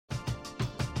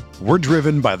We're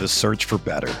driven by the search for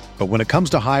better. But when it comes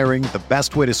to hiring, the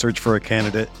best way to search for a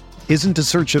candidate isn't to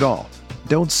search at all.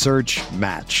 Don't search,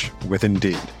 match with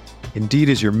Indeed. Indeed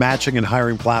is your matching and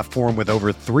hiring platform with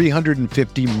over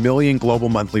 350 million global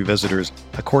monthly visitors,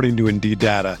 according to Indeed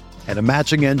data, and a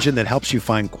matching engine that helps you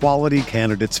find quality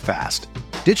candidates fast.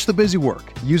 Ditch the busy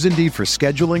work. Use Indeed for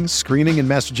scheduling, screening, and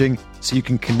messaging so you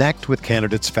can connect with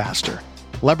candidates faster.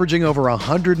 Leveraging over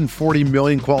 140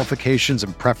 million qualifications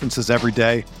and preferences every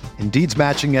day, Indeed's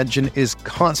matching engine is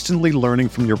constantly learning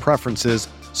from your preferences,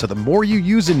 so the more you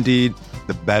use Indeed,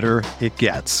 the better it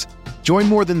gets. Join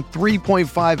more than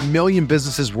 3.5 million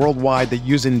businesses worldwide that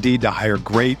use Indeed to hire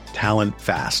great talent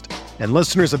fast. And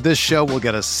listeners of this show will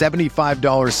get a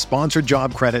 $75 sponsored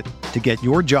job credit to get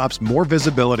your jobs more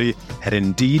visibility at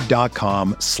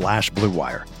Indeed.com/Blue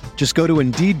Wire. Just go to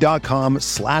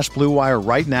Indeed.com/Blue Wire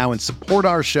right now and support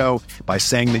our show by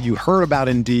saying that you heard about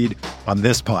Indeed on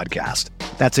this podcast.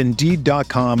 That's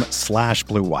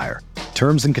Indeed.com/Blue Wire.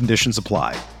 Terms and conditions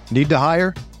apply. Need to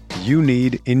hire? You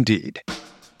need Indeed.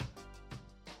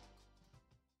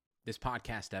 This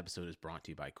podcast episode is brought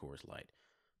to you by Coors Light.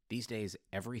 These days,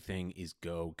 everything is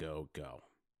go, go, go.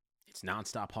 It's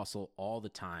nonstop hustle all the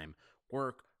time.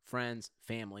 Work, friends,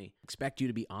 family, expect you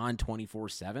to be on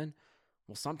 24/7.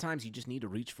 Well, sometimes you just need to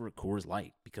reach for a Coors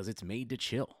Light because it's made to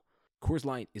chill. Coors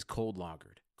Light is cold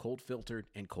lagered, cold filtered,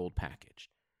 and cold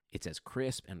packaged. It's as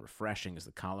crisp and refreshing as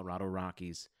the Colorado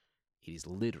Rockies. It is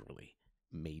literally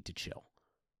made to chill.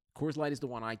 Coors Light is the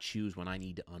one I choose when I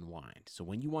need to unwind. So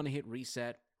when you want to hit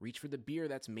reset, reach for the beer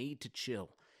that's made to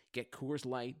chill. Get Coors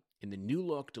Light in the new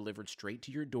look delivered straight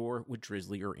to your door with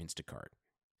Drizzly or Instacart.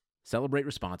 Celebrate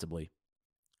responsibly.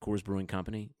 Coors Brewing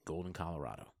Company, Golden,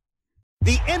 Colorado.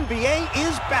 The NBA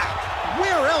is back.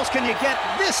 Where else can you get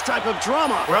this type of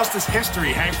drama? Where else does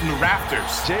history hang from the rafters?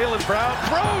 Jaylen Brown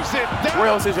throws it down. Where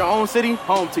else is your own city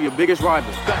home to your biggest rival?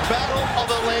 The battle of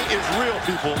the lane is real,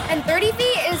 people. And 30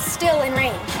 feet is still in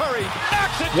range. Curry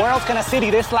knocks it. Where else can a city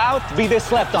this loud be this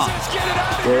slept on? Let's get it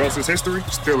out. Where else is history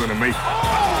still in the making?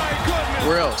 Oh, my goodness.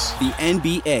 Where else? The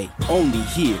NBA, only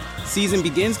here. Season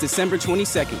begins December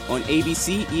 22nd on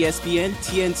ABC, ESPN,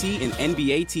 TNT, and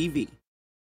NBA TV.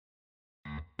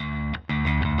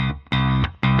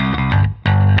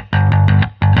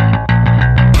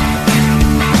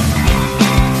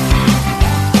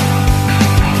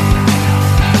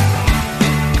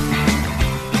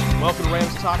 Welcome to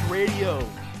Rams Talk Radio.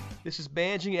 This is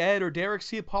Managing Ed or Derek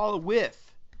Ciapala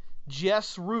with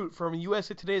Jess Root from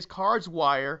USA Today's Cards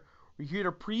Wire. We're here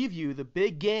to preview the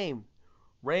big game.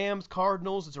 Rams,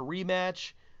 Cardinals, it's a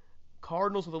rematch.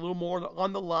 Cardinals with a little more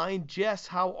on the line. Jess,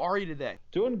 how are you today?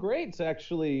 Doing great. It's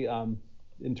actually,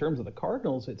 in terms of the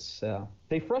Cardinals, it's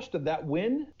they frustrated. That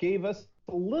win gave us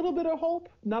a little bit of hope,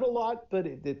 not a lot, but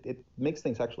it makes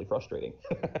things actually frustrating.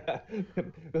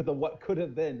 What could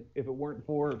have been if it weren't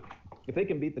for, if they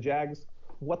can beat the Jags,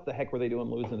 what the heck were they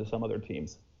doing losing to some other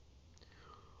teams?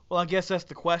 Well, I guess that's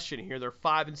the question here. They're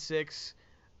 5-6.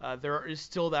 There is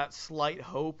still that slight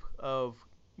hope of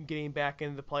getting back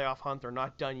into the playoff hunt. They're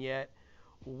not done yet.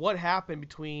 What happened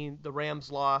between the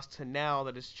Rams' loss to now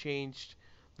that has changed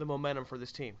the momentum for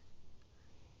this team?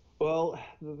 Well,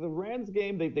 the Rams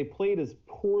game, they played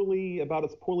about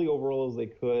as poorly overall as they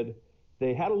could.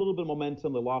 They had a little bit of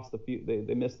momentum.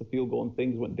 They missed the field goal, and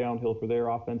things went downhill for their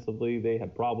offensively. They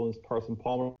had problems. Carson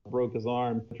Palmer broke his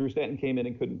arm. Drew Stanton came in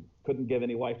and couldn't give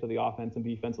any life to the offense, and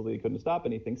defensively they couldn't stop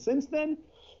anything. Since then,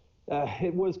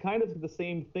 it was kind of the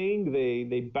same thing.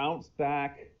 They bounced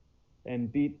back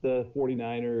and beat the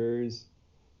 49ers.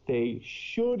 They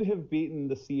should have beaten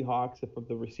the Seahawks if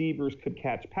the receivers could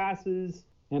catch passes.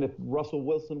 And if Russell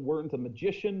Wilson weren't a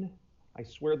magician, I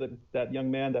swear that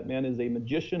man is a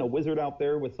magician, a wizard out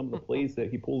there with some of the plays that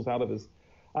he pulls out of his,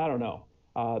 I don't know.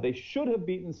 They should have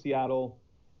beaten Seattle.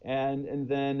 And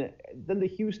then the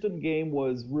Houston game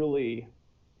was really,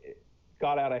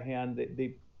 got out of hand.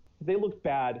 They looked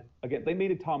bad. Again, they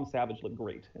made Tom Savage look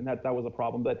great, and that was a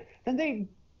problem. But then they'd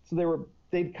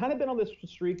kind of been on this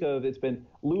streak of it's been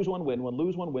lose one, win one,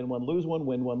 lose one, win one, lose one,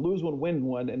 win one, lose one, win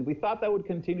one, and we thought that would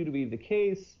continue to be the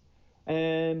case.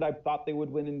 And I thought they would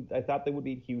win, and I thought they would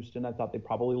beat Houston. I thought they'd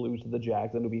probably lose to the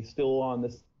Jags, and would be still on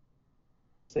this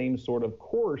same sort of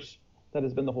course that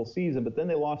has been the whole season. But then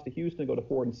they lost to Houston, go to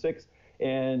 4-6,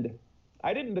 and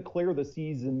I didn't declare the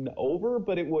season over,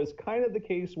 but it was kind of the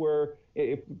case where,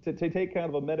 to take kind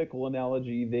of a medical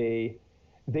analogy,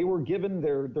 they were given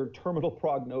their terminal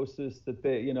prognosis that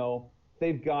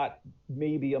they've got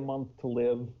maybe a month to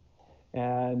live,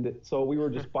 and so we were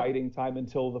just biding time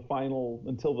until the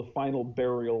final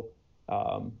burial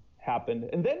happened,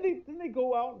 and then they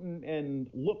go out and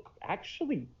look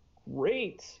actually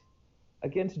great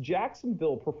against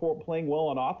Jacksonville, playing well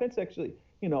on offense. Actually,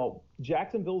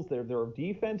 Jacksonville's their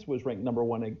defense was ranked number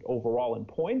 1 overall in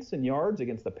points and yards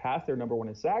against the pass. They're number 1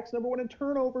 in sacks, number 1 in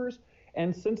turnovers.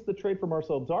 And since the trade for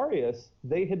Marcel Zarius,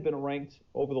 they had been ranked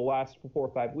over the last 4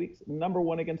 or 5 weeks number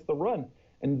 1 against the run.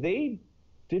 And they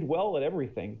did well at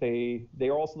everything. They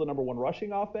are also the number 1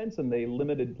 rushing offense, and they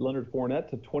limited Leonard Fournette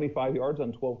to 25 yards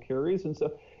on 12 carries. And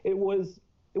so it was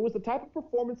the type of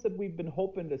performance that we've been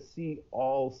hoping to see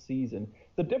all season.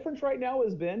 The difference right now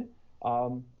has been,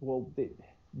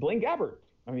 Blaine Gabbert.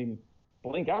 I mean,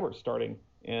 Blaine Gabbert's starting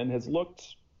and has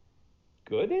looked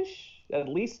goodish, at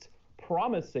least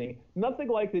promising. Nothing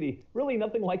like that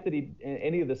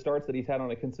any of the starts that he's had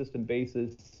on a consistent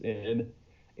basis in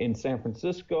San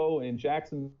Francisco, in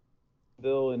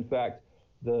Jacksonville. In fact,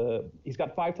 he's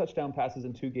got 5 touchdown passes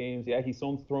in 2 games. Yeah, he's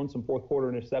thrown some fourth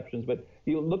quarter interceptions, but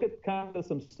you look at kind of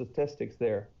some statistics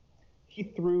there. He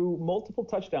threw multiple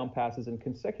touchdown passes in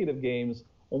consecutive games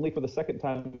only for the second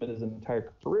time in his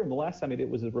entire career. And the last time he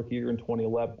did was his rookie year in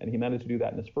 2011, and he managed to do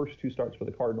that in his first 2 starts for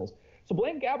the Cardinals. So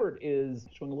Blaine Gabbert is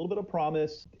showing a little bit of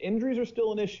promise. Injuries are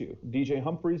still an issue. DJ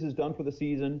Humphries is done for the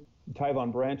season.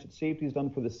 Tyvon Branch at safety is done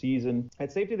for the season.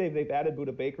 At safety, they've added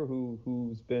Budda Baker,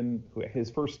 who his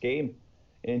first game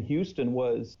in Houston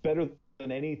was better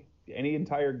than any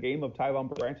entire game of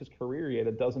Tyvon Branch's career. He had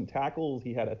a dozen tackles.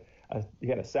 He had a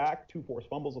sack, 2 forced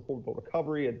fumbles, a forward goal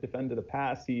recovery, had defended a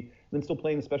pass. He then still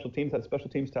playing the special teams, had a special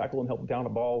teams tackle and helped down a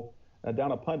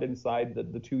punt inside the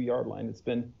 2-yard line.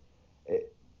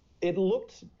 It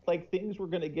looked like things were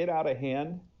going to get out of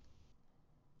hand,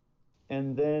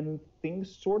 and then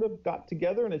things sort of got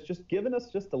together, and it's just given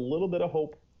us just a little bit of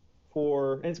hope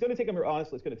and it's going to take a miracle.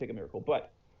 Honestly, it's going to take a miracle.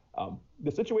 But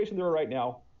the situation they're in right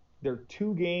now, they're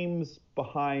 2 games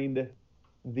behind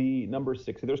the number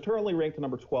 6. They're currently ranked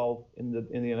number 12 in the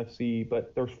NFC,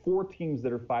 but there's 4 teams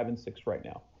that are 5 and 6 right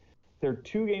now. They're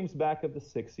 2 games back of the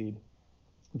 6 seed.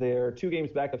 They're 2 games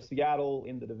back of Seattle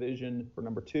in the division for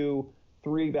number 2,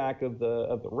 3 back of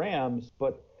the Rams.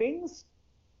 But things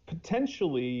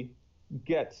potentially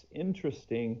get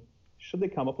interesting should they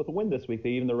come up with a win this week. They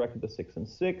even the record to 6 and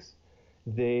 6.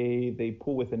 They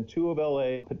pull within 2 of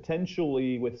LA.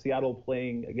 Potentially, with Seattle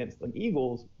playing against the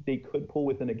Eagles, they could pull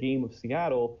within a game of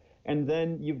Seattle. And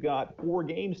then you've got 4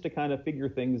 games to kind of figure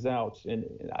things out.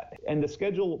 And the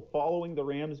schedule following the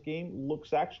Rams game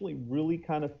looks actually really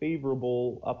kind of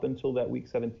favorable up until that Week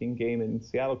 17 game in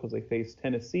Seattle, because they face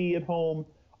Tennessee at home,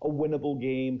 a winnable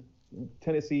game.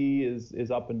 Tennessee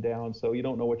is up and down, so you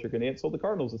don't know what you're going to get. So the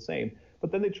Cardinals the same.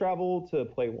 But then they travel to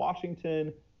play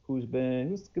Washington, who's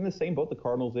in the same boat the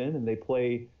Cardinals in, and they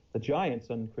play the Giants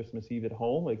on Christmas Eve at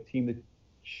home, a team that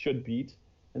should beat.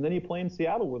 And then you play in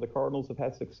Seattle, where the Cardinals have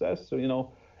had success.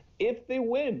 So, if they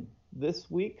win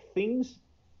this week, things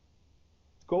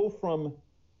go from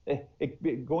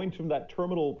going from that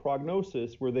terminal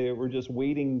prognosis where they were just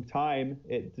waiting time.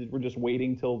 We're just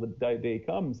waiting till the day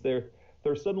comes.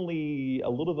 There's suddenly a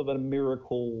little bit of a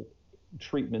miracle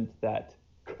treatment that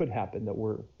could happen that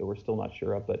we're still not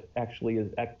sure of, but actually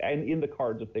is in the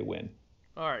cards if they win.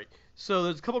 All right. So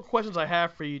there's a couple of questions I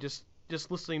have for you, just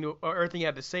listening to everything you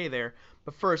had to say there.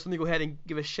 But first, let me go ahead and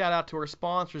give a shout out to our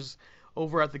sponsors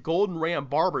over at the Golden Ram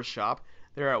Barbershop.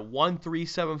 They're at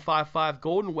 13755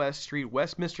 Golden West Street,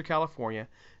 Westminster, California,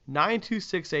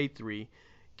 92683.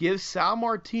 Give Sal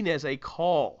Martinez a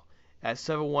call at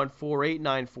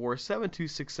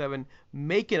 714-894-7267.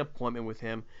 Make an appointment with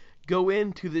him. Go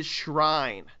into the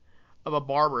shrine of a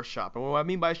barbershop. And what I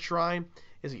mean by shrine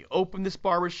is he opened this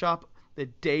barbershop the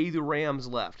day the Rams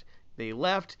left. They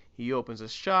left, he opens a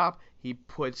shop, he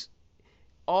puts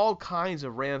all kinds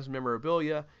of Rams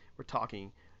memorabilia. We're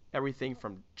talking everything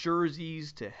from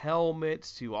jerseys to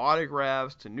helmets to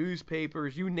autographs to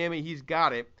newspapers, you name it, he's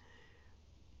got it.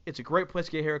 It's a great place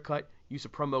to get a haircut. Use the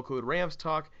promo code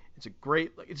RamsTalk. It's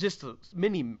just a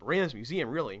mini Rams museum,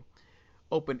 really.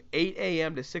 Open 8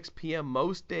 a.m. to 6 p.m.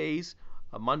 most days,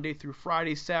 Monday through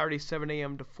Friday, Saturday 7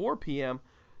 a.m. to 4 p.m.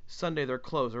 Sunday they're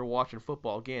closed. They're watching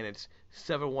football. Again, it's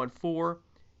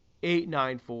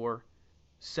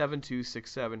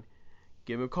 714-894-7267.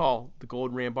 Give them a call, the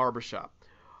Golden Ram Barbershop.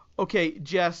 Okay,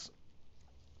 Jess,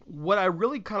 what I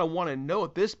really kind of want to know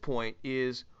at this point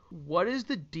is, what is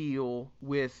the deal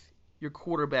with your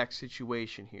quarterback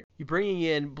situation here? You're bringing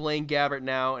in Blaine Gabbert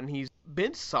now, and he's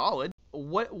been solid.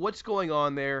 What's going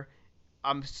on there?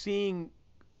 I'm seeing,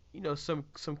 some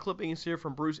clippings here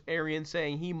from Bruce Arians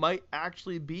saying he might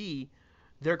actually be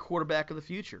their quarterback of the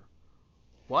future.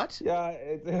 What? Yeah,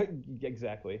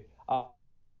 exactly.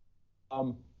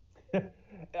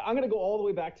 I'm going to go all the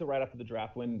way back to right after the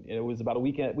draft, when it was about a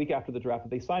week after the draft that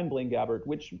they signed Blaine Gabbert,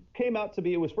 which came out to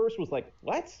be, was like,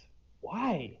 what?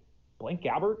 Why? Blaine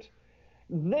Gabbert?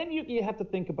 Then you have to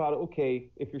think about it. Okay,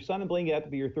 if you're signing Blaine Gabbert to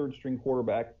be your third string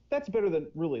quarterback, that's better than,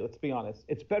 really, let's be honest,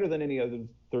 it's better than any other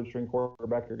third string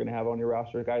quarterback you're going to have on your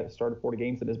roster. A guy that started 40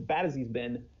 games, and as bad as he's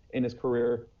been in his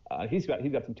career, he's got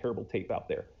some terrible tape out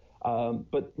there.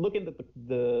 But looking at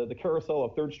the carousel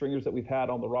of third stringers that we've had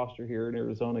on the roster here in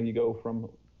Arizona, you go from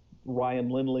Ryan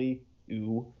Lindley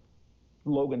to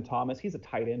Logan Thomas. He's a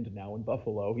tight end now in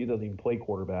Buffalo. He doesn't even play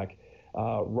quarterback.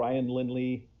 Ryan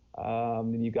Lindley.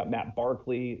 And you've got Matt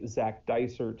Barkley, Zach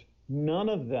Dysert, none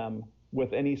of them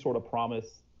with any sort of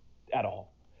promise at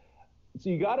all. So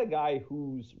you got a guy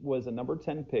was a number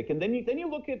 10 pick, and then you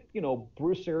look at,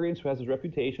 Bruce Arians, who has his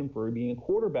reputation for being a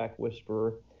quarterback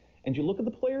whisperer, and you look at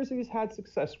the players that he's had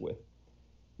success with.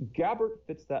 Gabbert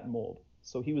fits that mold.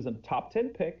 So he was a top 10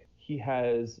 pick. He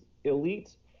has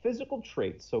elite physical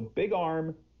traits, so big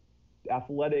arm,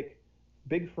 athletic,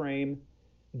 big frame.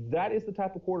 That is the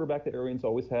type of quarterback that Arians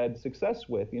always had success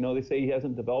with. They say he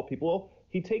hasn't developed people. Well,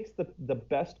 he takes the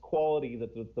best quality,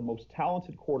 the most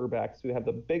talented quarterbacks who have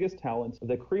the biggest talents,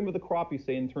 the cream of the crop, you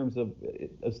say, in terms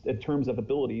of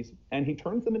abilities, and he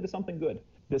turns them into something good.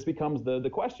 This becomes the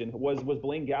question. Was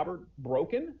Blaine Gabbert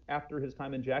broken after his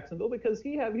time in Jacksonville? Because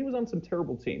he was on some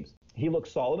terrible teams. He looked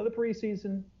solid in the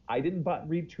preseason. I didn't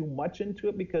read too much into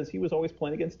it because he was always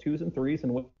playing against 2s and 3s,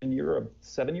 and when you're a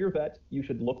 7-year vet, you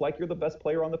should look like you're the best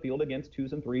player on the field against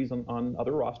 2s and 3s on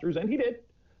other rosters, and he did.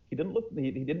 He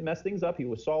didn't mess things up. He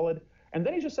was solid. And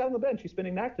then he just sat on the bench. He's been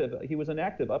inactive. He was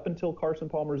inactive up until Carson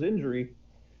Palmer's injury.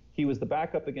 He was the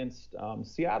backup against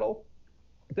Seattle.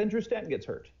 Then Drew Stanton gets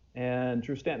hurt, and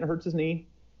Drew Stanton hurts his knee,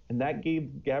 and that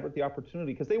gave Gabbert the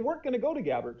opportunity, because they weren't going to go to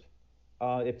Gabbert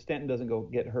if Stanton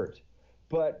doesn't get hurt.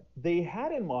 But they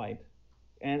had in mind,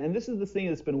 and this is the thing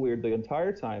that's been weird the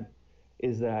entire time,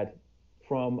 is that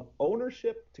from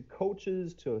ownership to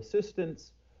coaches to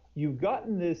assistants, you've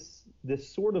gotten this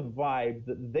sort of vibe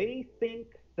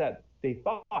that they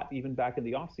thought even back in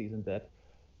the offseason that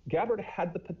Gabbert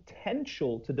had the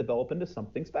potential to develop into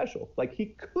something special. Like he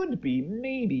could be,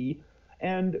 maybe,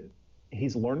 and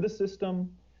he's learned the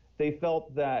system. They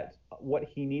felt that what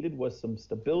he needed was some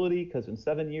stability, because in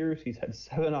 7 years he's had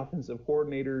 7 offensive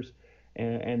coordinators,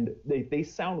 and they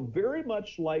sound very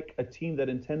much like a team that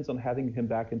intends on having him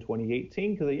back in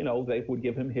 2018, because they would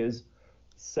give him his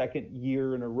second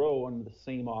year in a row on the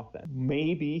same offense.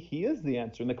 Maybe he is the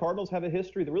answer. And the Cardinals have a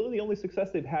history. Really the only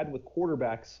success they've had with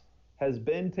quarterbacks has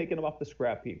been taking him off the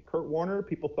scrap heap. Kurt Warner,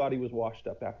 people thought he was washed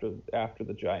up after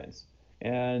the Giants,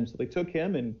 and so they took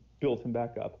him and built him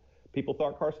back up. People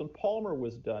thought Carson Palmer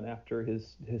was done after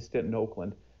his stint in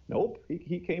Oakland. Nope,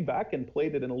 he came back and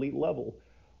played at an elite level.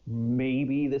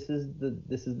 Maybe this is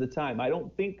the time. I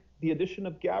don't think the addition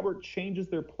of Gabbert changes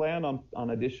their plan on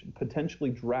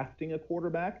potentially drafting a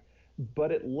quarterback,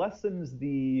 but it lessens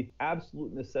the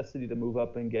absolute necessity to move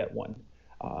up and get one.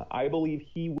 I believe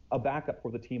he was a backup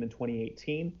for the team in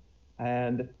 2018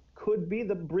 and could be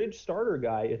the bridge starter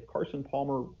guy if Carson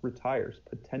Palmer retires,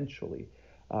 potentially.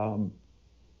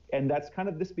 And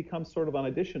this becomes sort of an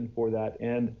addition for that.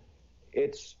 And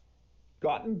it's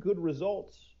gotten good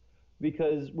results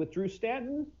because with Drew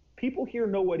Stanton, people here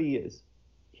know what he is.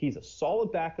 He's a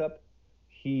solid backup.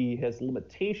 He has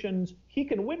limitations. He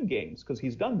can win games because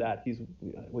he's done that. He's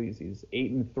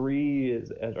 8-3,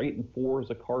 8-4 as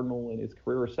a Cardinal in his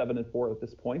career, 7-4 at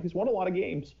this point. He's won a lot of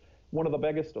games. One of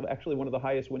the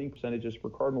highest winning percentages for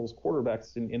Cardinals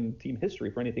quarterbacks in team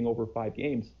history for anything over 5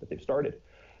 games that they've started.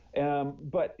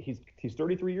 But he's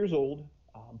 33 years old.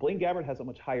 Blaine Gabbert has a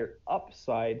much higher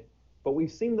upside, but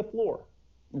we've seen the floor.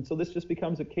 And so this just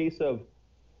becomes a case of,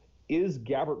 is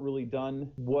Gabbert really done?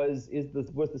 Was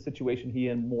the situation he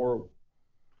in more?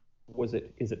 Is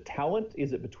it talent?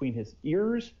 Is it between his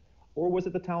ears, or was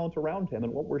it the talent around him?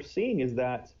 And what we're seeing is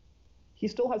that he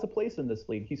still has a place in this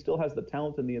league. He still has the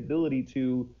talent and the ability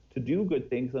to do good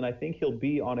things, and I think he'll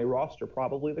be on a roster,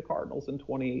 probably the Cardinals in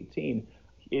 2018.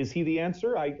 Is he the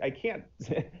answer? I can't.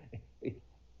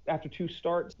 After 2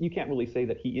 starts, you can't really say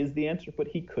that he is the answer, but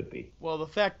he could be. Well, the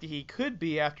fact that he could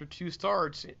be after 2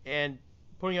 starts and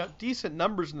putting out decent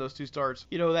numbers in those 2 starts,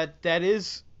 that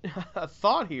is a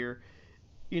thought here.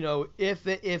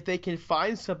 If they can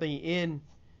find something in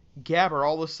Gabbert,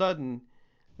 all of a sudden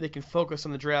they can focus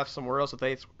on the draft somewhere else. If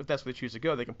that's where they choose to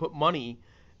go, they can put money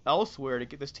elsewhere to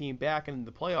get this team back into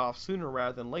the playoffs sooner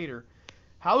rather than later.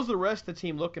 How's the rest of the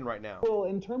team looking right now? Well,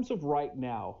 in terms of right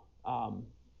now,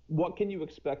 what can you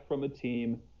expect from a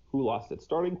team who lost its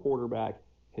starting quarterback,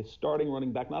 his starting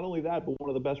running back. Not only that, but one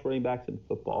of the best running backs in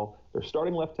football. Their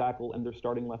starting left tackle and their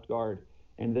starting left guard.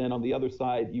 And then on the other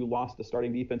side, you lost the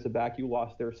starting defensive back. You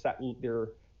lost their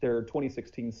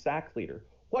 2016 sack leader.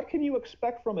 What can you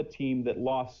expect from a team that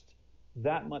lost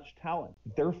that much talent?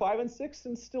 They're 5-6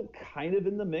 and still kind of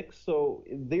in the mix, so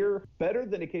they're better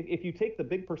than if you take the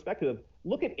big perspective.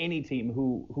 Look at any team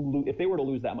who if they were to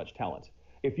lose that much talent.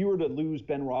 If you were to lose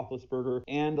Ben Roethlisberger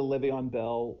and Le'Veon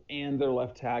Bell and their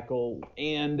left tackle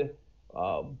and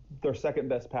their second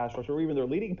best pass rusher, or even their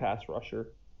leading pass rusher,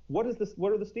 what are the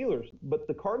Steelers? But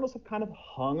the Cardinals have kind of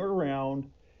hung around,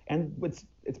 and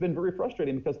it's been very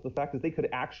frustrating because of the fact that they could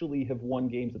actually have won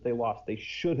games that they lost. They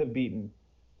should have beaten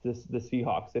the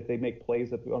Seahawks if they make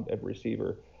plays at every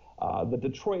receiver. The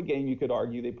Detroit game, you could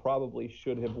argue, they probably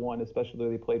should have won, especially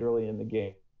if they played early in the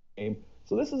game.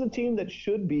 So this is a team that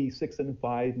should be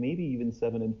 6-5, maybe even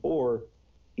 7-4,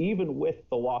 even with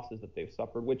the losses that they've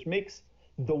suffered, which makes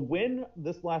the win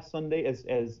this last Sunday as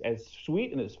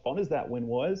sweet and as fun as that win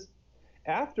was.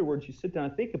 Afterwards, you sit down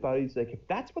and think about it. It's like, if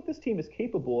that's what this team is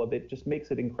capable of, it just makes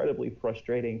it incredibly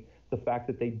frustrating, the fact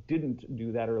that they didn't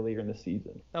do that earlier in the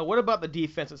season. Now, what about the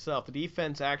defense itself? The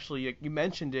defense actually, you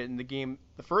mentioned it in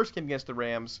the first game against the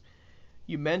Rams.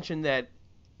 You mentioned that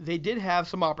they did have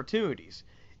some opportunities.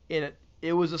 And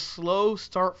it was a slow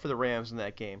start for the Rams in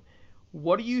that game.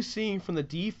 What are you seeing from the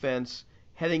defense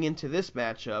heading into this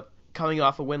matchup, coming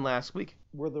off a win last week?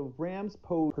 Where the Rams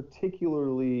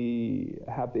particularly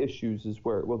have issues is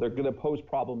where they're going to pose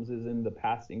problems is in the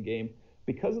passing game.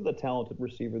 Because of the talented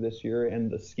receiver this year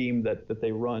and the scheme that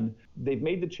they run, they've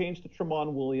made the change to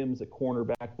Tramon Williams at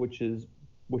cornerback, which has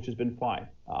been fine.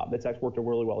 That's actually worked out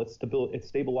really well. It's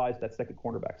stabilized that second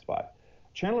cornerback spot.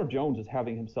 Chandler Jones is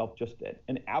having himself just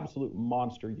an absolute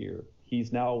monster year.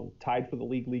 He's now tied for the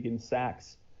league in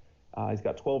sacks. He's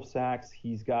got 12 sacks.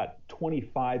 He's got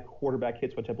 25 quarterback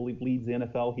hits, which I believe leads the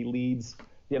NFL. He leads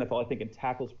the NFL, I think, in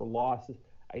tackles for loss.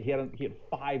 He had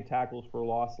 5 tackles for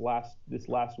loss this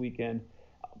last weekend.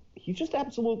 He's just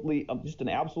absolutely just an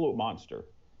absolute monster,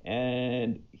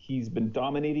 and he's been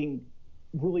dominating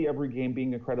really every game,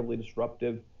 being incredibly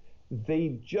disruptive.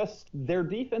 Their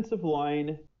defensive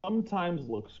line sometimes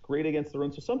looks great against the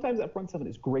run. So sometimes that front seven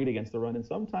is great against the run, and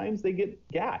sometimes they get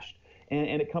gashed.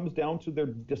 And it comes down to their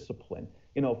discipline.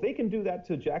 If they can do that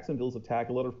to Jacksonville's attack,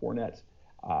 Leonard Fournette,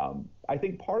 I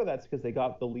think part of that's because they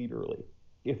got the lead early.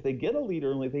 If they get a lead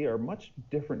early, they are a much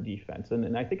different defense.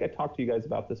 And I think I talked to you guys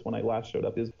about this when I last showed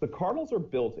up, is the Cardinals are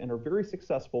built and are very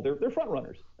successful. They're front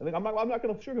runners. I think I'm not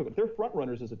going to sugarcoat it. They're front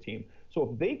runners as a team.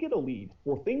 So if they get a lead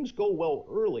or things go well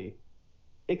early,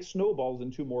 it snowballs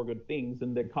into more good things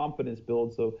and their confidence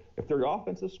builds. So if their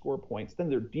offenses score points, then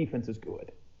their defense is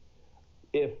good.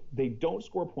 If they don't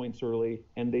score points early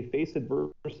and they face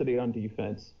adversity on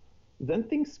defense, then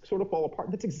things sort of fall apart.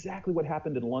 That's exactly what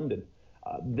happened in London.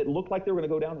 That looked like they were going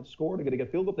to go down and score. They're going to get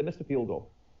a field goal. They missed a field goal.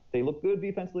 They looked good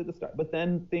defensively at the start, but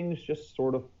then things just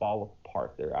sort of fall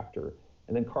apart thereafter.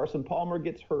 And then Carson Palmer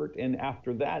gets hurt, and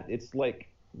after that, it's like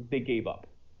they gave up.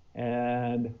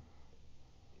 And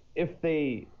if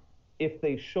they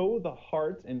show the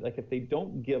heart and if they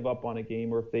don't give up on a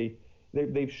game, or if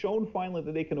they've shown finally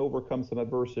that they can overcome some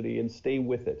adversity and stay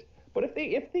with it. But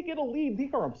if they get a lead, they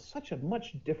are such a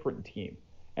much different team,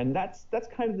 and that's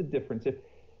kind of the difference.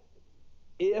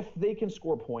 If they can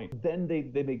score points, then they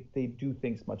do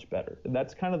things much better, and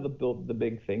that's kind of the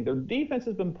big thing. Their defense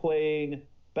has been playing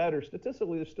better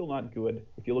statistically. They're still not good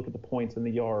if you look at the points and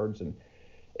the yards,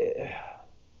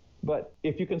 but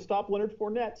if you can stop Leonard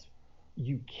Fournette,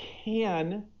 you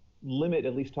can limit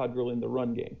at least Todd Gurley in the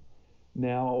run game.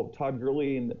 Now, Todd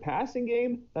Gurley in the passing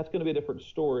game, that's going to be a different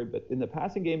story. But in the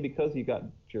passing game, because you got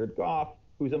Jared Goff,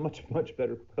 who's a much, much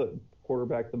better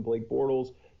quarterback than Blake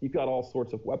Bortles, you've got all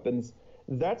sorts of weapons.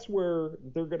 That's where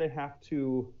they're going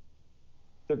to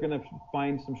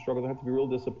find some struggle. They have to be real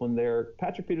disciplined there.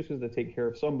 Patrick Peterson has to take care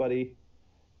of somebody.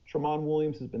 Tramon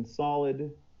Williams has been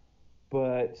solid,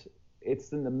 but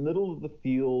it's in the middle of the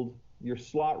field, your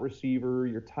slot receiver,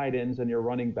 your tight ends, and your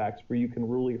running backs where you can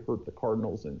really hurt the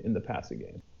Cardinals in the passing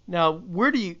game. Now,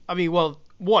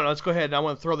 let's go ahead. I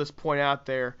want to throw this point out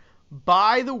there.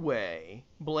 By the way,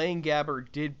 Blaine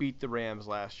Gabbert did beat the Rams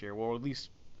last year. Well, at least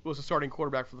was the starting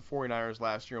quarterback for the 49ers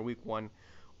last year in Week 1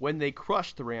 when they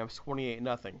crushed the Rams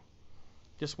 28-0.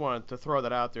 Just wanted to throw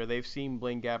that out there. They've seen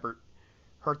Blaine Gabbert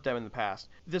hurt them in the past.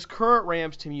 This current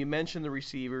Rams team, you mentioned the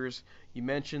receivers, you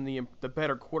mentioned the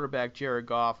better quarterback, Jared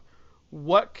Goff.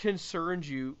 What concerns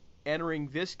you entering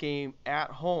this game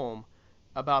at home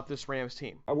about this Rams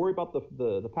team? I worry about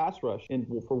the pass rush,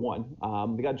 for one.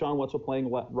 They got John Wetzel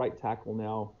playing right tackle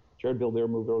now. Jared Bildare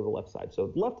moved over to the left side.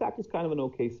 So left tackle is kind of an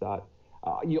okay shot.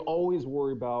 You always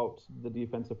worry about the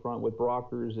defensive front with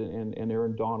Brockers and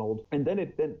Aaron Donald. And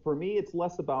then for me, it's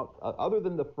less about, other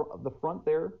than the front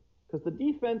there, because the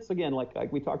defense, again,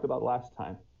 like we talked about last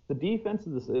time, the defense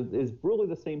is really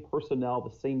the same personnel,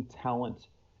 the same talent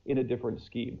in a different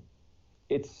scheme.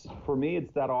 For me,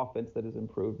 it's that offense that has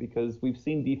improved, because we've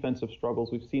seen defensive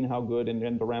struggles. We've seen how good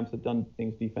and the Rams have done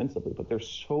things defensively, but they're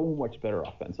so much better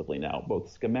offensively now,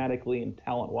 both schematically and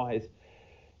talent-wise.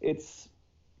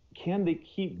 Can they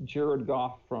keep Jared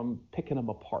Goff from picking them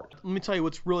apart? Let me tell you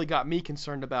what's really got me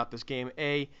concerned about this game.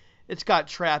 It's got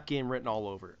trap game written all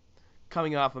over it.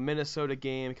 Coming off a Minnesota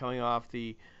game, coming off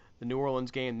the New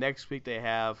Orleans game. Next week they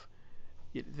have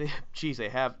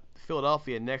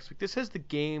Philadelphia next week. This is the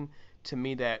game to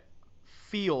me that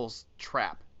feels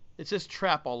trap. It's just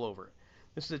trap all over it.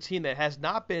 This is a team that has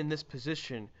not been in this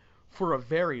position for a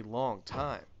very long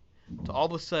time. To all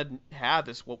of a sudden have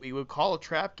this, what we would call a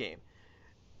trap game.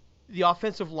 The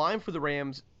offensive line for the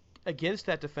Rams against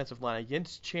that defensive line,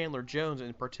 against Chandler Jones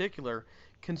in particular,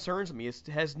 concerns me. It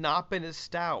has not been as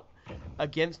stout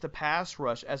against the pass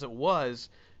rush as it was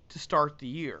to start the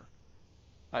year.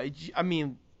 I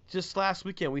mean, just last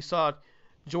weekend we saw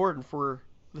Jordan for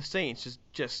the Saints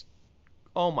just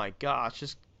oh my gosh,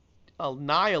 just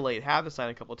annihilate Havenstein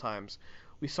a couple of times.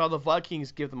 We saw the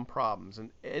Vikings give them problems,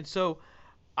 and so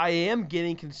I am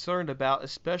getting concerned about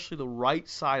especially the right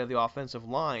side of the offensive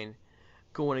line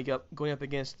going up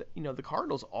against the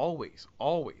Cardinals always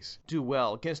do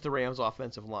well against the Rams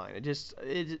offensive line. It just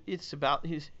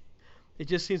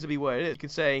seems to be what it is. You can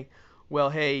say, well,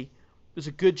 hey, there's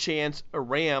a good chance a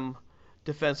Ram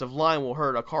defensive line will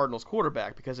hurt a Cardinals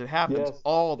quarterback, because it happens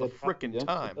all the frickin'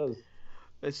 time.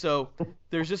 And so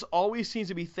there's just always seems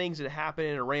to be things that happen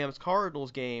in a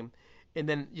Rams-Cardinals game, and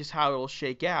then just how it'll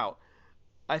shake out.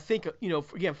 I think,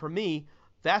 again, for me,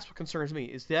 that's what concerns me,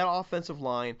 is that offensive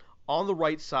line on the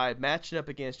right side matching up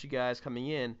against you guys coming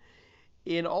in.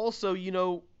 And also,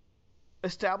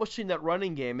 establishing that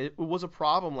running game. It was a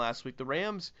problem last week. The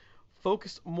Rams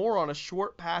focused more on a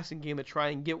short passing game to try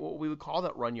and get what we would call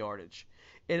that run yardage.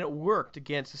 And it worked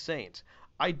against the Saints.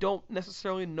 I don't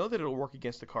necessarily know that it'll work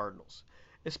against the Cardinals,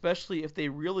 especially if they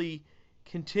really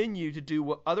continue to do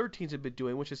what other teams have been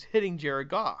doing, which is hitting Jared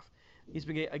Goff. He's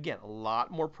been getting, again, a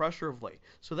lot more pressure of late.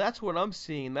 So that's what I'm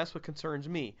seeing. That's what concerns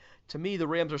me. To me, the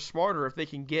Rams are smarter if they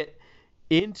can get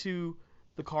into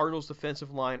the Cardinals'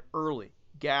 defensive line early,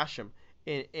 gash them,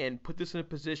 and put this in a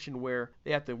position where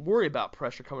they have to worry about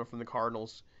pressure coming from the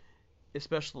Cardinals,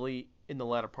 especially in the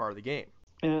latter part of the game.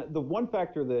 And the one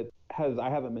factor that I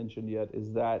haven't mentioned yet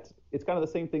is that it's kind of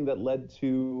the same thing that led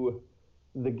to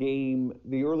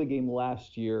the early game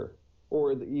last year,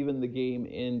 or even the game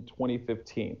in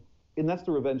 2015. And that's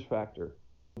the revenge factor.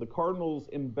 The Cardinals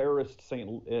embarrassed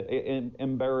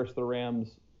the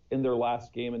Rams in their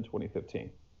last game in 2015.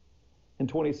 In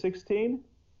 2016,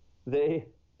 they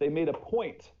made a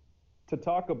point to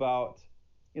talk about,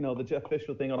 the Jeff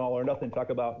Fisher thing on All or Nothing, talk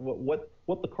about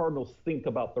what the Cardinals think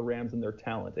about the Rams and their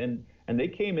talent. And they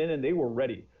came in and they were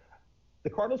ready. The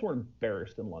Cardinals were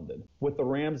embarrassed in London. With the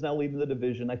Rams now leading the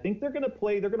division, I think they're going to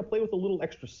play with a little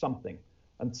extra something.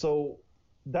 And so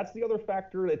that's the other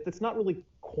factor. It's not really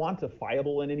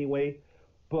quantifiable in any way,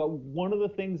 but one of the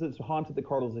things that's haunted the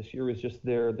Cardinals this year is just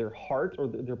their heart, or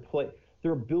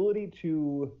their ability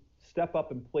to step up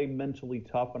and play mentally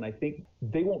tough. And I think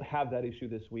they won't have that issue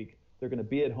this week. They're going to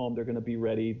be at home. They're going to be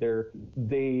ready.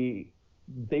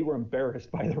 They were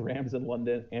embarrassed by the Rams in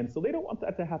London, and so they don't want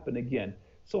that to happen again.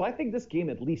 So I think this game,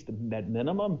 at least at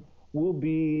minimum, will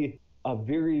be a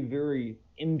very, very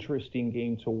interesting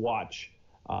game to watch,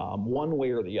 one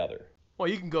way or the other. Well,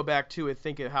 you can go back to and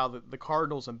think of how the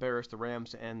Cardinals embarrassed the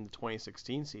Rams to end the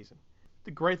 2016 season.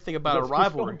 The great thing about a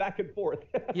rivalry, back and forth.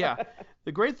 Yeah,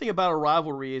 the great thing about a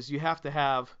rivalry is you have to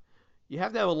have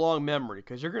a long memory,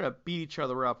 because you're going to beat each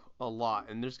other up a lot,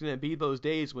 and there's going to be those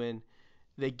days when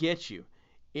they get you.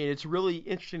 And it's really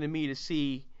interesting to me to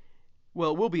see.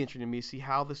 Well, it will be interesting to me to see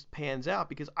how this pans out,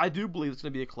 because I do believe it's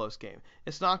going to be a close game.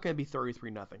 It's not going to be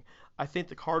 33-0. I think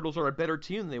the Cardinals are a better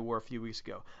team than they were a few weeks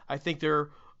ago. I think they're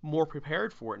more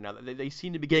prepared for it now. They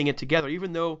seem to be getting it together,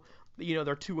 even though they're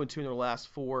 2-2 in their last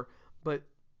four. But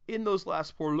in those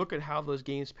last four, look at how those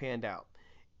games panned out.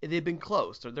 They've been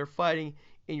close. They're fighting,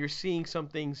 and you're seeing some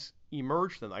things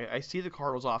emerge from them. I see the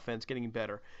Cardinals' offense getting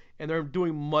better, and they're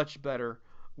doing much better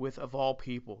with, of all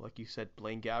people, like you said,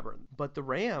 Blaine Gabbert. But the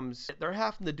Rams, they're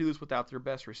having to do this without their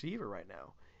best receiver right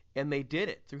now. And they did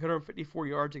it. 354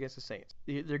 yards against the Saints.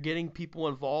 They're getting people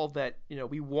involved that,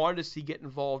 we wanted to see get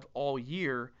involved all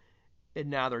year, and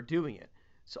now they're doing it.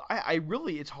 So I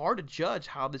really, it's hard to judge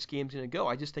how this game's going to go.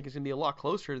 I just think it's going to be a lot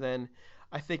closer than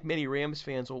I think many Rams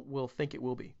fans will think it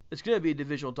will be. It's going to be a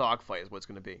divisional dogfight is what it's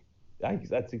going to be.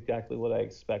 That's exactly what I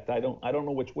expect. I don't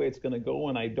know which way it's going to go,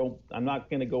 and I'm not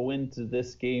going to go into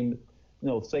this game,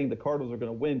 saying the Cardinals are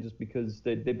going to win just because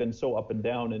they've been so up and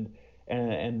down,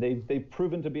 and they've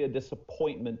proven to be a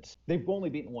disappointment. They've only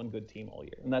beaten one good team all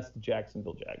year, and that's the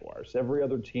Jacksonville Jaguars. Every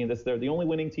other team they're the only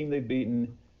winning team they've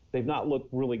beaten. They've not looked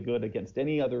really good against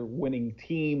any other winning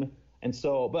team, and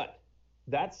so. But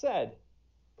that said,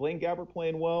 Blaine Gabbert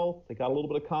playing well. They got a little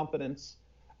bit of confidence.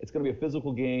 It's going to be a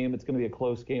physical game. It's going to be a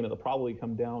close game. It'll probably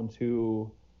come down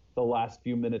to the last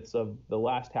few minutes of the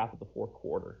last half of the fourth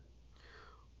quarter.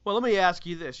 Well, let me ask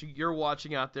you this. You're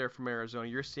watching out there from Arizona.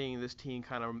 You're seeing this team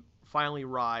kind of finally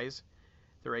rise.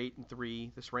 They're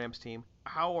 8-3, this Rams team.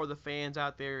 How are the fans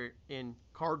out there in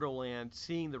Cardinal land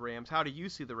seeing the Rams? How do you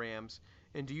see the Rams?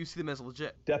 And do you see them as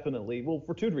legit? Definitely. Well,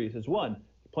 for two reasons. One,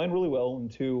 they're playing really well.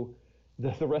 And two,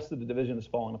 the rest of the division is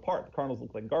falling apart. The Cardinals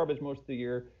look like garbage most of the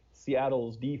year.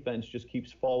 Seattle's defense just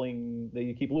keeps falling.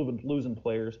 They keep losing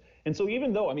players. And so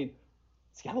even though,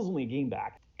 Seattle's only a game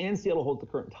back and Seattle holds the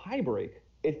current tiebreak,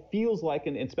 it feels like,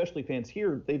 and especially fans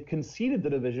here, they've conceded the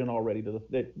division already.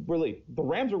 Really, the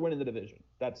Rams are winning the division.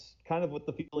 That's kind of what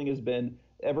the feeling has been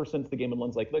ever since the game. And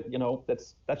Lund's like, look,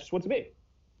 that's just what's be.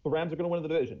 The Rams are going to win the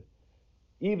division.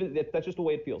 That's just the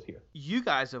way it feels here. You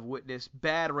guys have witnessed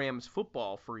bad Rams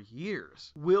football for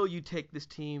years. Will you take this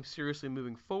team seriously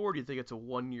moving forward? Do you think it's a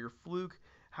one-year fluke?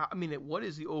 What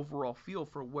is the overall feel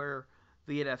for where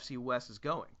the NFC West is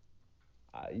going?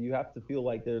 You have to feel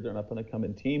like they're an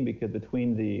up-and-coming team because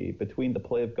between the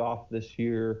play of Goff this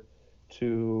year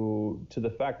to the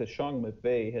fact that Sean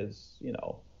McVay has,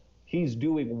 he's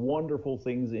doing wonderful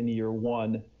things in year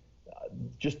one.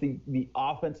 Just the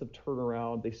offensive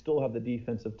turnaround, they still have the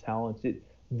defensive talent.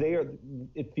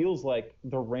 It feels like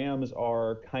the Rams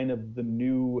are kind of the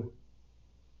new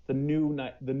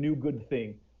good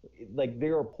thing. Like they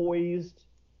are poised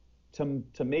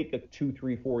to make a 2,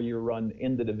 3, 4 year run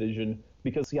in the division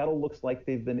because Seattle looks like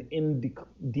they've been in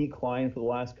decline for the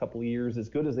last couple of years. As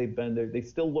good as they've been, they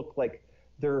still look like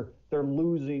they're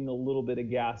losing a little bit of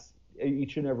gas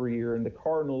each and every year. And the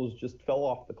Cardinals just fell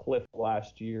off the cliff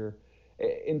last year.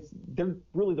 And the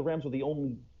Rams are the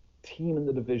only team in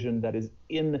the division that is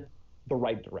in the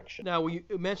right direction. Now, when you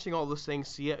mentioning all those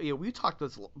things, we talked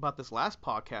about this last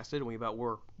podcast, didn't we, about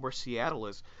where Seattle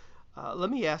is. Let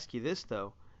me ask you this,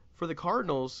 though. For the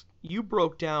Cardinals, you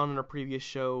broke down in a previous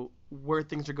show where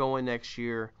things are going next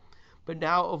year. But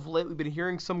now, of late, we've been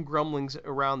hearing some grumblings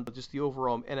around just the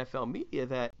overall NFL media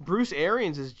that Bruce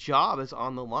Arians' job is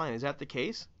on the line. Is that the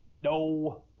case?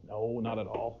 No, not at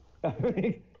all.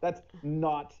 That's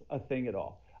not a thing at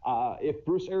all. If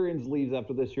Bruce Arians leaves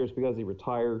after this year, it's because he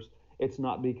retires. It's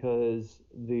not because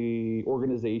the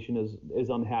organization is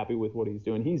unhappy with what he's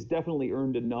doing. He's definitely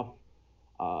earned enough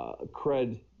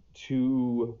cred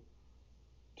to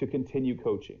continue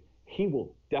coaching. He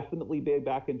will definitely be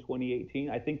back in 2018.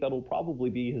 I think that'll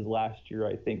probably be his last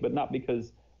year, but not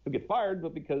because he'll get fired,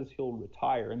 but because he'll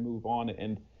retire and move on.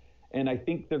 And I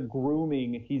think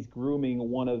he's grooming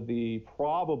one of the he's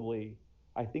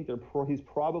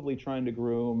probably trying to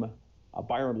groom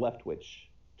Byron Leftwich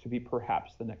to be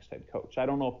perhaps the next head coach. I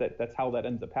don't know if that's how that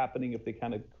ends up happening, if they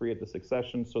kind of create the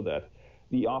succession so that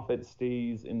the offense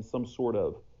stays in some sort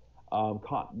of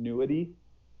continuity.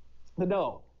 But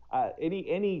no,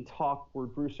 any talk where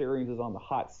Bruce Arians is on the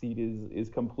hot seat is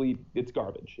complete. It's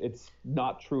garbage. It's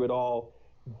not true at all.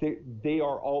 They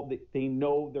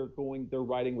know they're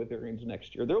riding with Arians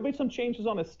next year. There will be some changes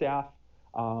on his staff.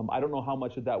 I don't know how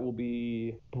much of that will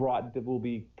be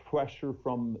pressure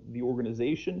from the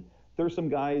organization. There's some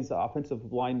guys,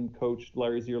 offensive line coach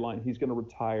Larry Zierlein, he's going to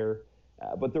retire,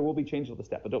 but there will be changes with the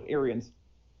staff. But no, Arians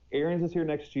is here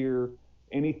next year.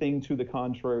 Anything to the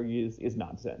contrary is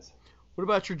nonsense. What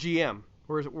about your GM?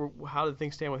 How do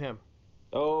things stand with him?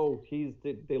 Oh,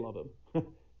 they love him.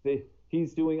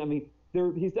 He's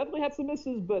definitely had some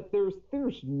misses, but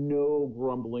there's no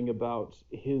grumbling about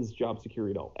his job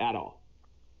security at all.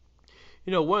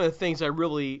 One of the things I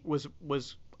really was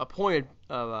a point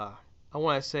of, I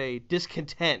want to say,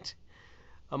 discontent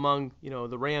among,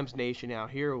 the Rams nation out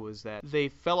here was that they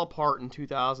fell apart in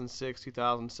 2006,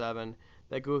 2007.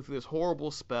 They go through this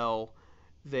horrible spell.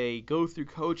 They go through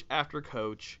coach after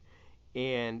coach,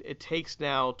 and it takes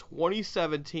now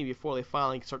 2017 before they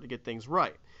finally start to get things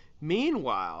right.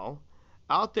 Meanwhile,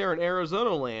 out there in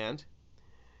Arizona land,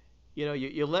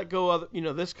 you let go of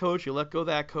this coach, you let go of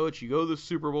that coach, you go to the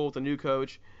Super Bowl with a new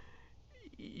coach.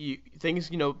 The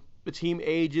team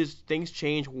ages, things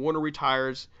change. Warner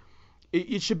retires,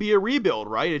 it should be a rebuild,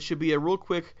 right? It should be a real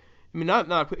quick. I mean,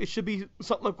 not. It should be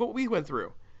something like what we went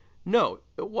through. No,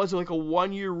 it wasn't like a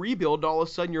 1-year rebuild. All of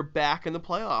a sudden, you're back in the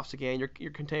playoffs again.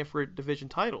 You're contending for a division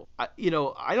title. I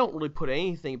don't really put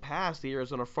anything past the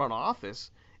Arizona front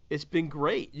office. It's been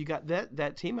great. You got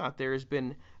that team out there has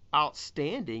been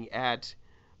outstanding at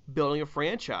building a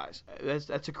franchise.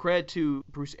 That's a credit to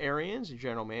Bruce Arians, the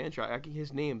general manager. I get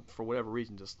his name for whatever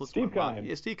reason just slips my mind.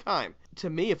 Yeah, Steve Keim. To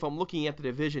me, if I'm looking at the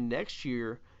division next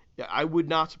year, I would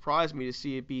not surprise me to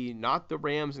see it be not the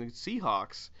Rams and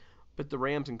Seahawks, but the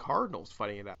Rams and Cardinals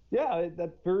fighting it out. Yeah,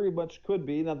 that very much could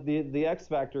be. Now, the X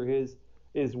factor is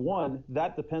one,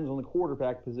 that depends on the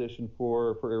quarterback position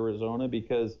for Arizona,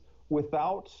 because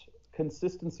without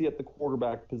consistency at the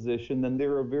quarterback position, then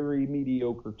they're a very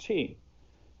mediocre team.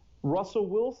 Russell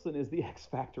Wilson is the X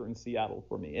factor in Seattle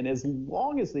for me. And as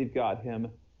long as they've got him,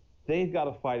 they've got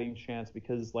a fighting chance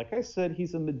because, like I said,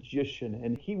 he's a magician,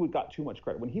 and he got too much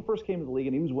credit. When he first came to the league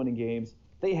and he was winning games,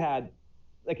 they had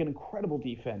like an incredible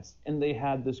defense, and they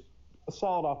had this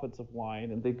solid offensive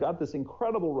line, and they've got this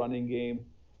incredible running game.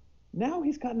 Now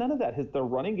he's got none of that. Their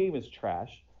running game is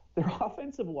trash. Their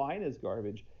offensive line is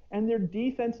garbage, and their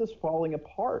defense is falling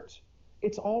apart.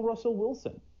 It's all Russell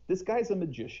Wilson. This guy's a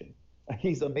magician.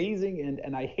 He's amazing,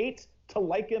 and I hate to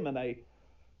like him, and I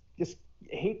just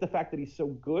hate the fact that he's so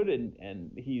good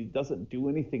and he doesn't do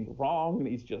anything wrong, and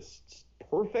he's just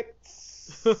perfect.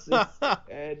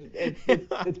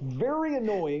 It's very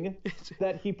annoying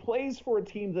that he plays for a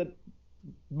team that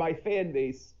my fan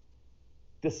base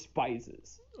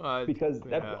despises, because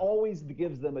that always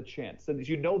gives them a chance. And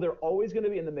they're always going to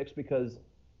be in the mix because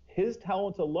his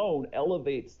talent alone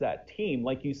elevates that team.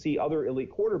 Like you see other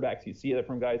elite quarterbacks, you see that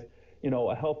from guys.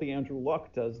 A healthy Andrew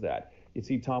Luck does that. You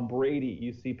see Tom Brady,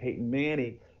 you see Peyton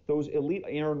Manning, those elite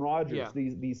Aaron Rodgers,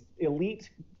 these elite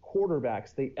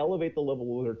quarterbacks, they elevate the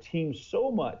level of their team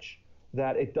so much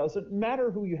that it doesn't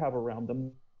matter who you have around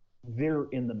them, they're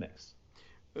in the mix.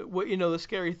 Well, the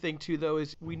scary thing too, though,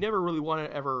 is we never really want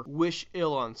to ever wish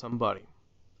ill on somebody.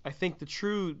 I think the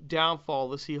true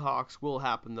downfall of the Seahawks will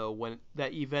happen, though, when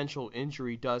that eventual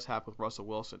injury does happen with Russell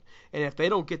Wilson. And if they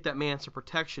don't get that man some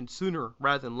protection sooner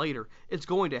rather than later, it's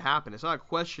going to happen. It's not a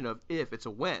question of if, it's a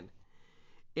when.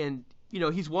 And,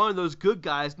 he's one of those good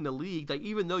guys in the league. Like,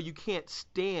 even though you can't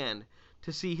stand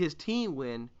to see his team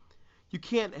win, you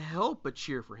can't help but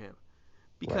cheer for him.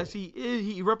 Because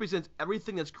he represents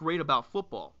everything that's great about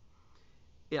football.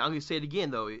 And I'm going to say it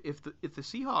again, though. If the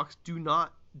Seahawks do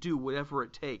not do whatever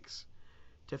it takes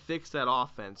to fix that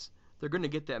offense, they're going to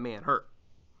get that man hurt.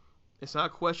 It's not a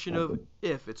question of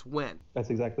if, it's when. That's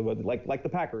exactly what, like the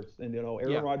Packers. And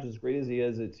Aaron Rodgers, as great as he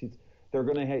is, he's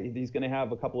going to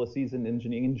have a couple of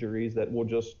season-ending injuries that will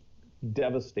just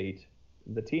devastate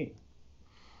the team.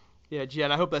 Yeah,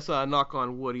 Jen, I hope that's not a knock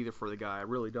on wood either for the guy. I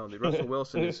really don't. Russell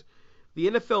Wilson is. The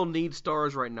NFL needs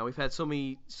stars right now. We've had so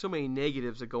many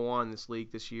negatives that go on in this league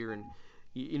this year, and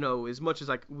as much as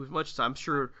I'm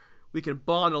sure we can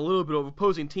bond a little bit of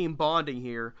opposing team bonding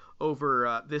here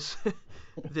over this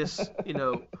this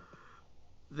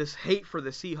hate for the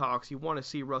Seahawks. You want to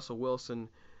see Russell Wilson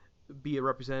be a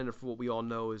representative for what we all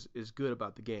know is good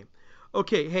about the game.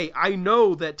 Okay, hey, I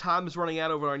know that time is running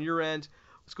out over on your end.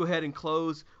 Let's go ahead and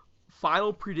close.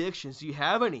 Final predictions. Do you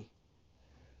have any?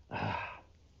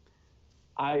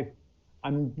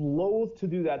 I'm loath to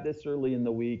do that this early in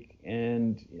the week,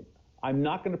 and I'm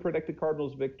not going to predict the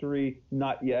Cardinals' victory,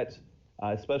 not yet,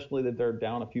 especially that they're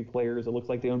down a few players. It looks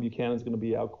like Deion Buchanan's going to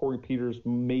be out. Corey Peters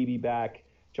may be back.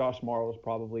 Josh Morrow's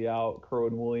probably out.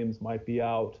 Kerwin Williams might be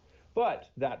out. But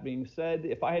that being said,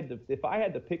 if I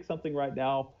had to pick something right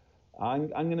now, I'm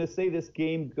going to say this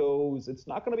game goes. It's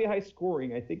not going to be high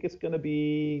scoring. I think it'll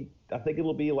be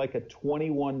like a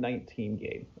 21-19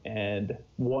 game, and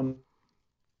one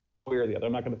way or the other.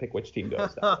 I'm not going to pick which team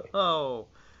goes that way.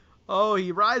 Oh,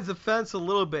 he rides the fence a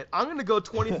little bit. I'm going to go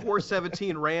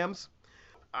 24-17 Rams.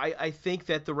 I think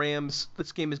that the Rams,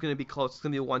 this game is going to be close. It's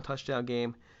going to be a one-touchdown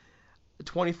game.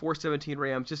 24-17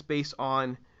 Rams, just based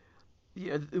on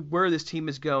where this team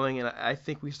is going, and I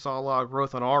think we saw a lot of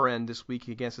growth on our end this week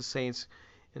against the Saints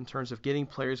in terms of getting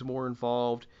players more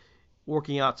involved,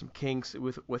 working out some kinks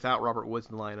without Robert Woods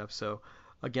in the lineup. So,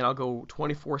 again, I'll go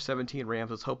 24-17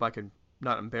 Rams. Let's hope I can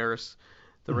not embarrass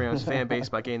the Rams fan base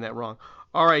by getting that wrong.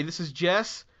 All right, this is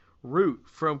Jess Root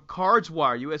from Cards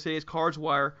Wire, USA's Cards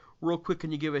Wire. Real quick, can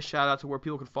you give a shout out to where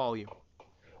people can follow you?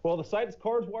 Well, the site is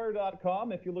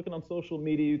cardswire.com. If you're looking on social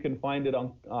media, you can find it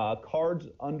on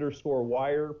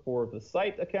cards_wire for the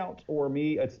site account, or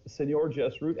me. It's Senor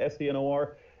Jess Root,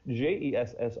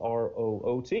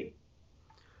 SENORJESSROOT.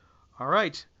 All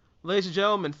right. Ladies and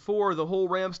gentlemen, for the whole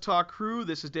Rams Talk crew,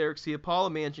 this is Derek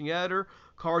Ciapala, managing editor,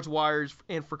 Cards Wires,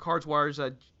 and for Cards Wires,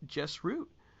 Jess Root.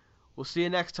 We'll see you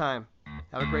next time.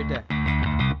 Have a great day.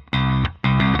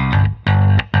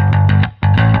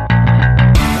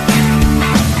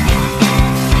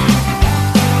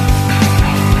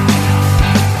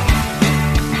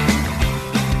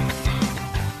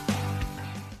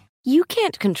 You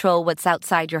can't control what's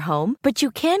outside your home, but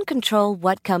you can control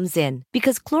what comes in.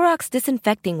 Because Clorox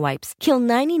disinfecting wipes kill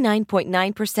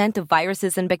 99.9% of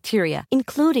viruses and bacteria,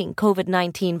 including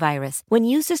COVID-19 virus, when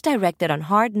used as directed on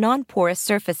hard, non-porous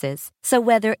surfaces. So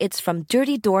whether it's from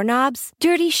dirty doorknobs,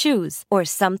 dirty shoes, or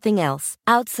something else,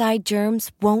 outside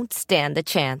germs won't stand a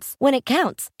chance. When it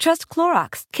counts, trust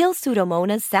Clorox. Kill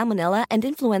Pseudomonas, Salmonella, and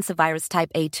influenza virus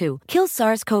type A2. Kill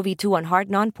SARS-CoV-2 on hard,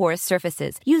 non-porous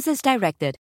surfaces. Use as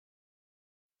directed.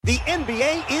 The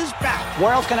NBA is back.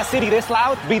 Where else can a city this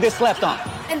loud be this slept on?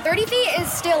 And 30 feet is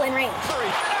still in range.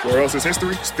 Where else is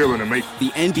history still in the making? The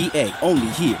NBA, only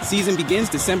here. Season begins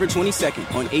December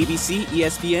 22nd on ABC,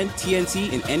 ESPN,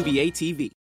 TNT, and NBA TV.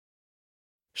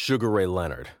 Sugar Ray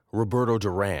Leonard, Roberto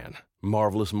Duran,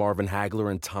 Marvelous Marvin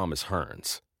Hagler, and Thomas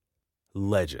Hearns.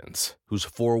 Legends, whose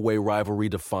four-way rivalry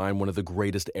defined one of the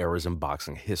greatest eras in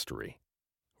boxing history.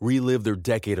 Relive their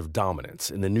decade of dominance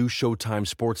in the new Showtime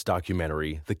sports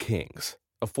documentary, The Kings,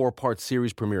 a 4-part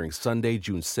series premiering Sunday,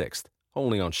 June 6th,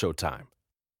 only on Showtime.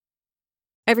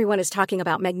 Everyone is talking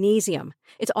about magnesium.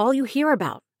 It's all you hear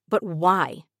about. But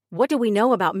why? What do we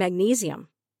know about magnesium?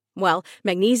 Well,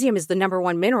 magnesium is the number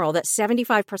one mineral that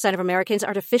 75% of Americans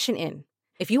are deficient in.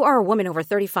 If you are a woman over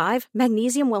 35,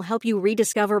 magnesium will help you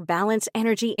rediscover balance,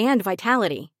 energy, and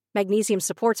vitality. Magnesium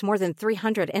supports more than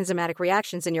 300 enzymatic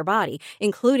reactions in your body,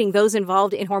 including those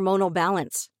involved in hormonal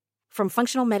balance. From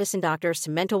functional medicine doctors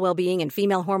to mental well-being and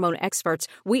female hormone experts,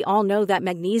 we all know that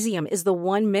magnesium is the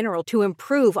one mineral to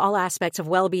improve all aspects of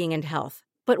well-being and health.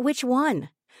 But which one?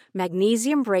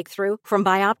 Magnesium Breakthrough from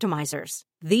Bioptimizers,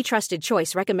 the trusted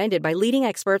choice recommended by leading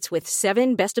experts with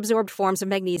 7 best-absorbed forms of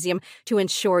magnesium to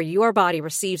ensure your body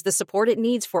receives the support it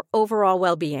needs for overall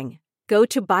well-being. Go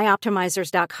to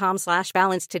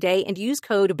bioptimizers.com/balance today and use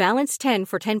code BALANCE10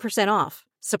 for 10% off.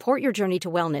 Support your journey to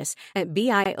wellness at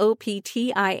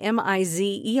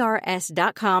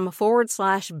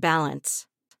bioptimizers.com/balance.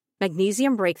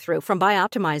 Magnesium Breakthrough from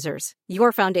Bioptimizers,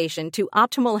 your foundation to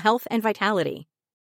optimal health and vitality.